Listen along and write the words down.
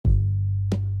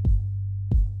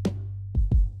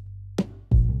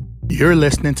You're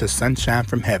listening to Sunshine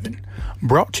from Heaven,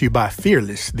 brought to you by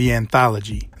Fearless, the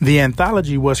Anthology. The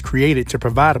Anthology was created to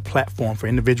provide a platform for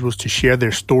individuals to share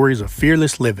their stories of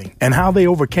fearless living and how they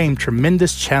overcame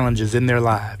tremendous challenges in their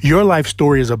lives. Your life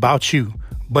story is about you,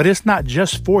 but it's not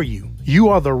just for you. You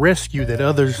are the rescue that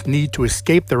others need to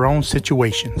escape their own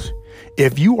situations.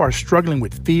 If you are struggling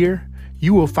with fear,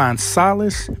 you will find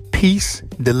solace, peace,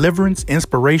 deliverance,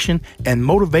 inspiration, and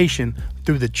motivation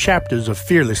through the chapters of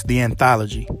Fearless, the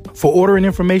Anthology. For order and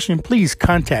information, please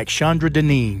contact Chandra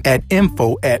Deneen at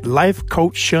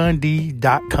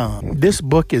info@lifecoachshandi.com. This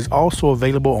book is also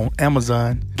available on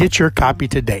Amazon. Get your copy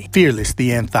today. Fearless,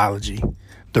 the Anthology.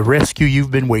 The rescue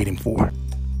you've been waiting for.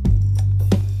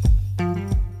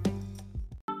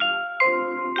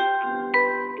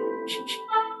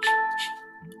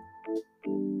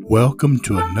 Welcome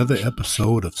to another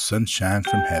episode of Sunshine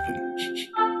from Heaven.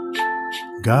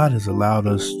 God has allowed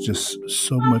us just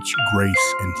so much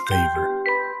grace and favor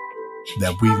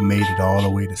that we've made it all the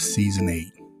way to season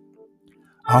 8.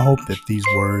 I hope that these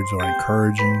words are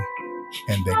encouraging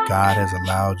and that God has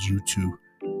allowed you to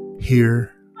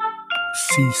hear,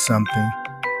 see something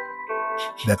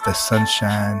that the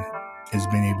sunshine has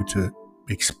been able to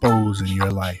expose in your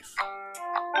life.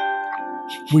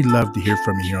 We'd love to hear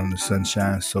from you here on the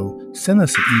Sunshine, so send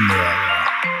us an email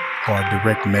or a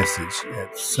direct message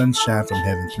at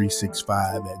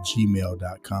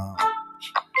sunshinefromheaven365@gmail.com.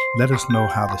 Let us know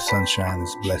how the sunshine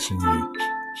is blessing you.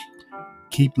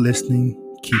 Keep listening,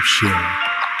 keep sharing,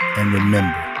 and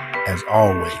remember, as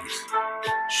always,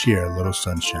 share a little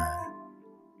sunshine.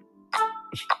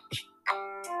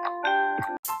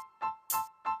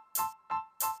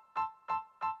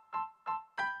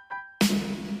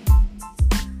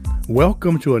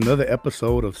 Welcome to another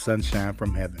episode of Sunshine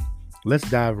from Heaven. Let's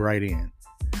dive right in.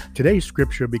 Today's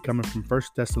scripture will be coming from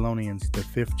 1 Thessalonians, the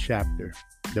 5th chapter,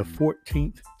 the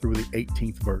 14th through the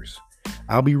 18th verse.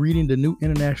 I'll be reading the New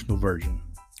International Version.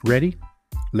 Ready?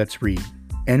 Let's read.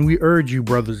 And we urge you,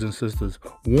 brothers and sisters,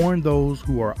 warn those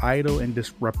who are idle and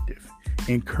disruptive.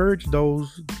 Encourage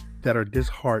those that are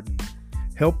disheartened.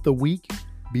 Help the weak.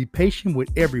 Be patient with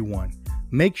everyone.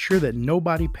 Make sure that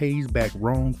nobody pays back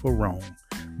wrong for wrong,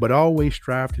 but always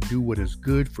strive to do what is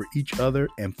good for each other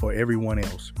and for everyone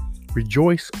else.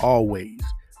 Rejoice always,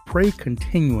 pray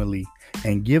continually,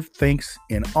 and give thanks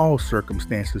in all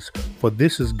circumstances, for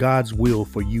this is God's will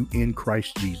for you in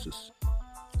Christ Jesus.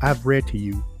 I've read to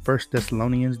you 1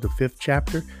 Thessalonians, the 5th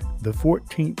chapter, the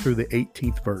 14th through the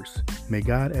 18th verse. May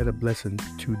God add a blessing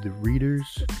to the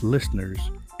readers, listeners,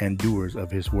 and doers of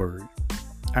his word.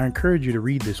 I encourage you to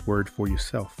read this word for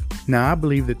yourself. Now, I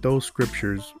believe that those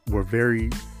scriptures were very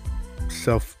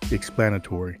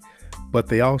self-explanatory, but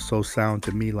they also sound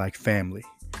to me like family.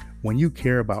 When you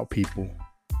care about people,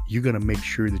 you're going to make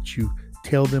sure that you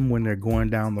tell them when they're going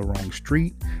down the wrong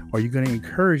street, or you're going to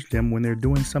encourage them when they're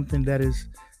doing something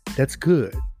that's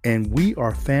good. And we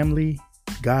are family.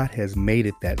 God has made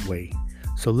it that way.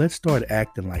 So let's start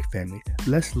acting like family.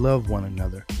 Let's love one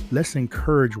another. Let's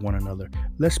encourage one another.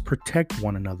 Let's protect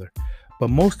one another. But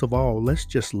most of all, let's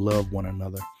just love one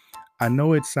another. I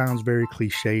know it sounds very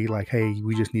cliche, like, hey,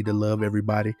 we just need to love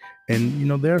everybody. And,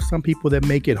 there are some people that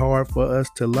make it hard for us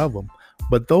to love them.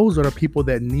 But those are the people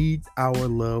that need our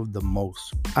love the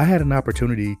most. I had an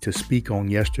opportunity to speak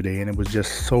on yesterday, and it was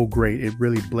just so great. It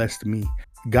really blessed me.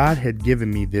 God had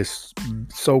given me this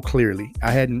so clearly.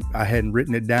 I hadn't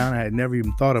written it down. I had never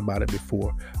even thought about it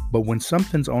before. But when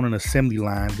something's on an assembly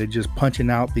line, they're just punching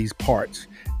out these parts.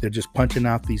 They're just going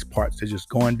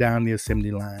down the assembly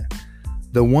line.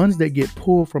 The ones that get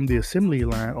pulled from the assembly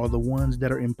line are the ones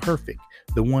that are imperfect,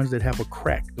 the ones that have a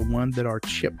crack, the ones that are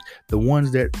chipped, the ones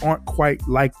that aren't quite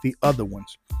like the other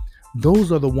ones.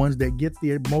 Those are the ones that get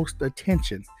the most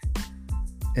attention.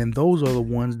 And those are the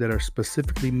ones that are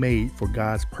specifically made for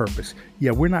God's purpose.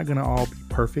 Yeah, we're not going to all be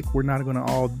perfect. We're not going to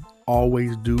all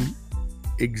always do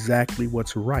exactly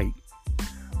what's right.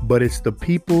 But it's the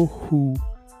people who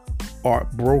are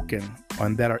broken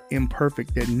and that are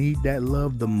imperfect that need that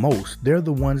love the most. They're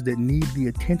the ones that need the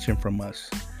attention from us.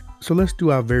 So let's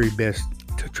do our very best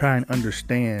to try and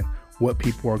understand what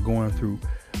people are going through.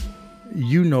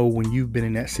 When you've been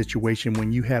in that situation,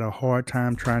 when you had a hard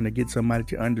time trying to get somebody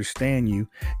to understand you,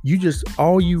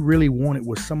 all you really wanted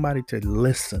was somebody to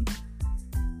listen.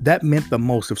 That meant the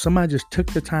most. If somebody just took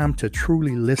the time to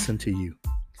truly listen to you.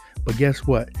 But guess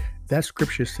what? That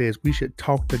scripture says we should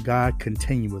talk to God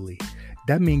continually.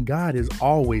 That means God is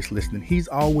always listening. He's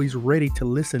always ready to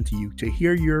listen to you, to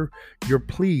hear your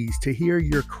pleas, to hear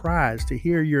your cries, to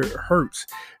hear your hurts.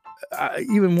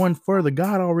 Even one further,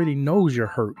 God already knows your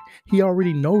hurt. He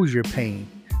already knows your pain,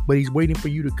 but he's waiting for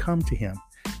you to come to him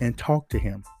and talk to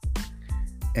him.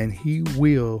 and he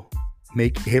will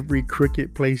make every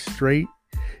crooked place straight.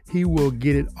 He will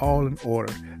get it all in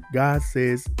order. God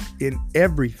says in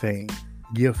everything,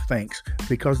 give thanks,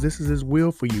 because this is his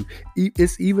will for you.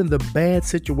 It's even the bad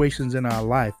situations in our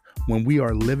life when we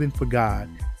are living for God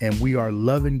and we are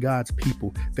loving God's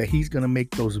people, that he's going to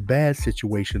make those bad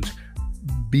situations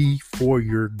be for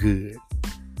your good.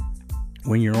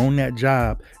 When you're on that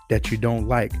job that you don't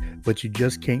like, but you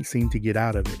just can't seem to get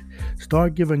out of it,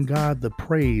 start giving God the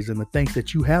praise and the thanks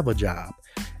that you have a job,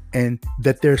 and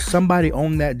that there's somebody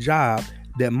on that job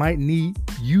that might need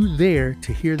you there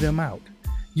to hear them out.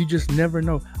 You just never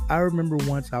know. I remember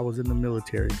once I was in the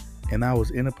military and I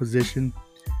was in a position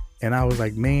and I was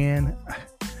like, man,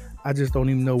 I just don't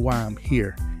even know why I'm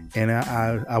here. And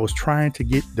I was trying to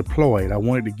get deployed. I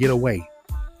wanted to get away.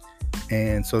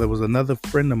 And so there was another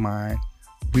friend of mine.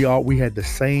 We had the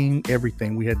same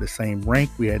everything. We had the same rank.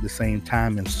 We had the same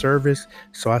time in service.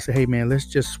 So I said, hey, man, let's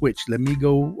just switch. Let me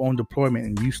go on deployment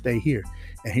and you stay here.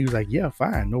 And he was like, yeah,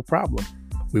 fine, no problem.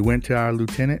 We went to our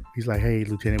lieutenant. He's like, hey,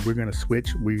 lieutenant, we're going to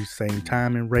switch. We're the same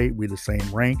time and rate. We're the same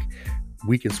rank.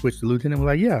 We can switch the lieutenant. We're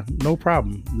like, yeah, no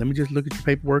problem. Let me just look at your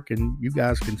paperwork and you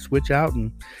guys can switch out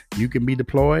and you can be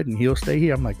deployed and he'll stay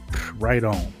here. I'm like, right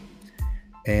on.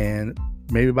 And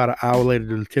maybe about an hour later,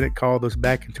 the lieutenant called us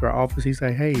back into our office. He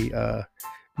said, hey,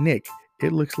 Nick,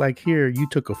 it looks like here you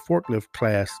took a forklift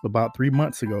class about 3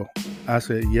 months ago. I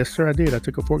said, yes, sir, I did. I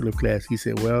took a forklift class. He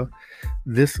said, well,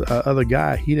 this other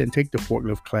guy, he didn't take the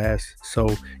forklift class, so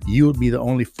you would be the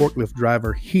only forklift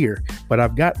driver here. But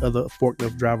I've got other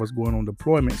forklift drivers going on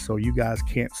deployment, so you guys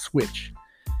can't switch.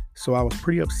 So I was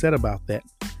pretty upset about that.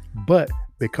 But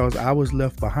because I was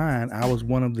left behind, I was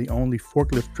one of the only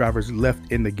forklift drivers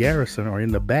left in the garrison or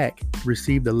in the back,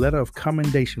 received a letter of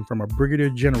commendation from a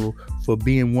brigadier general for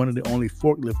being one of the only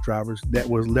forklift drivers that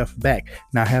was left back.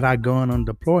 Now, had I gone on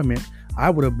deployment,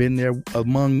 I would have been there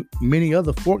among many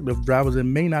other forklift drivers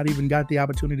and may not even got the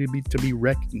opportunity to be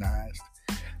recognized.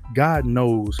 God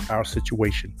knows our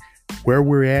situation, where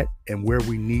we're at and where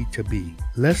we need to be.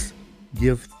 Let's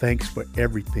give thanks for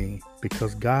everything,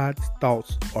 because God's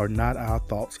thoughts are not our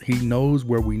thoughts. He knows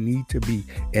where we need to be.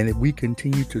 And if we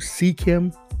continue to seek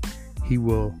him, he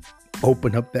will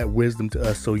open up that wisdom to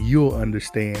us so you'll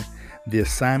understand the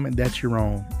assignment that you're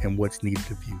on and what's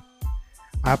needed of you.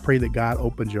 I pray that God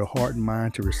opens your heart and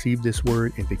mind to receive this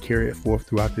word and to carry it forth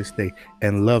throughout this day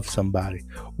and love somebody.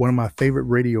 One of my favorite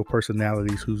radio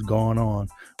personalities who's gone on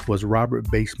was Robert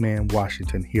Baseman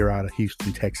Washington here out of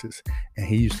Houston, Texas. And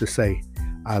he used to say,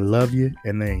 I love you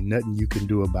and there ain't nothing you can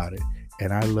do about it.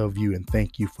 And I love you and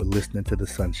thank you for listening to The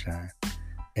Sunshine.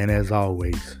 And as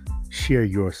always, share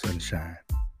your sunshine.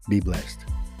 Be blessed.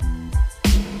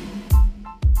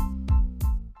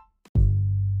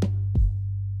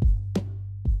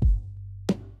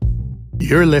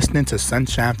 You're listening to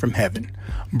Sunshine from Heaven,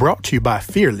 brought to you by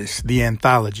Fearless, the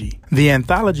Anthology. The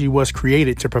Anthology was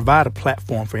created to provide a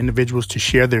platform for individuals to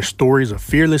share their stories of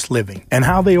fearless living and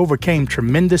how they overcame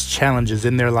tremendous challenges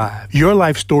in their lives. Your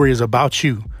life story is about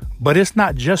you, but it's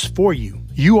not just for you.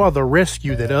 You are the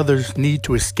rescue that others need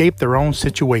to escape their own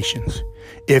situations.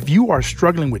 If you are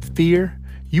struggling with fear,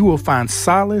 you will find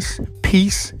solace,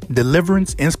 peace,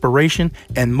 deliverance, inspiration,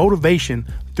 and motivation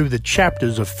through the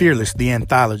chapters of Fearless, the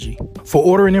Anthology. For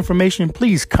order and information,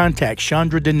 please contact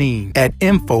Chandra Deneen at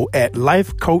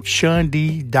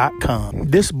info@lifecoachshandi.com.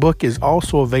 This book is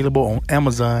also available on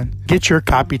Amazon. Get your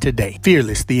copy today.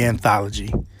 Fearless, the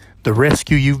Anthology, the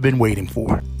rescue you've been waiting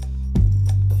for.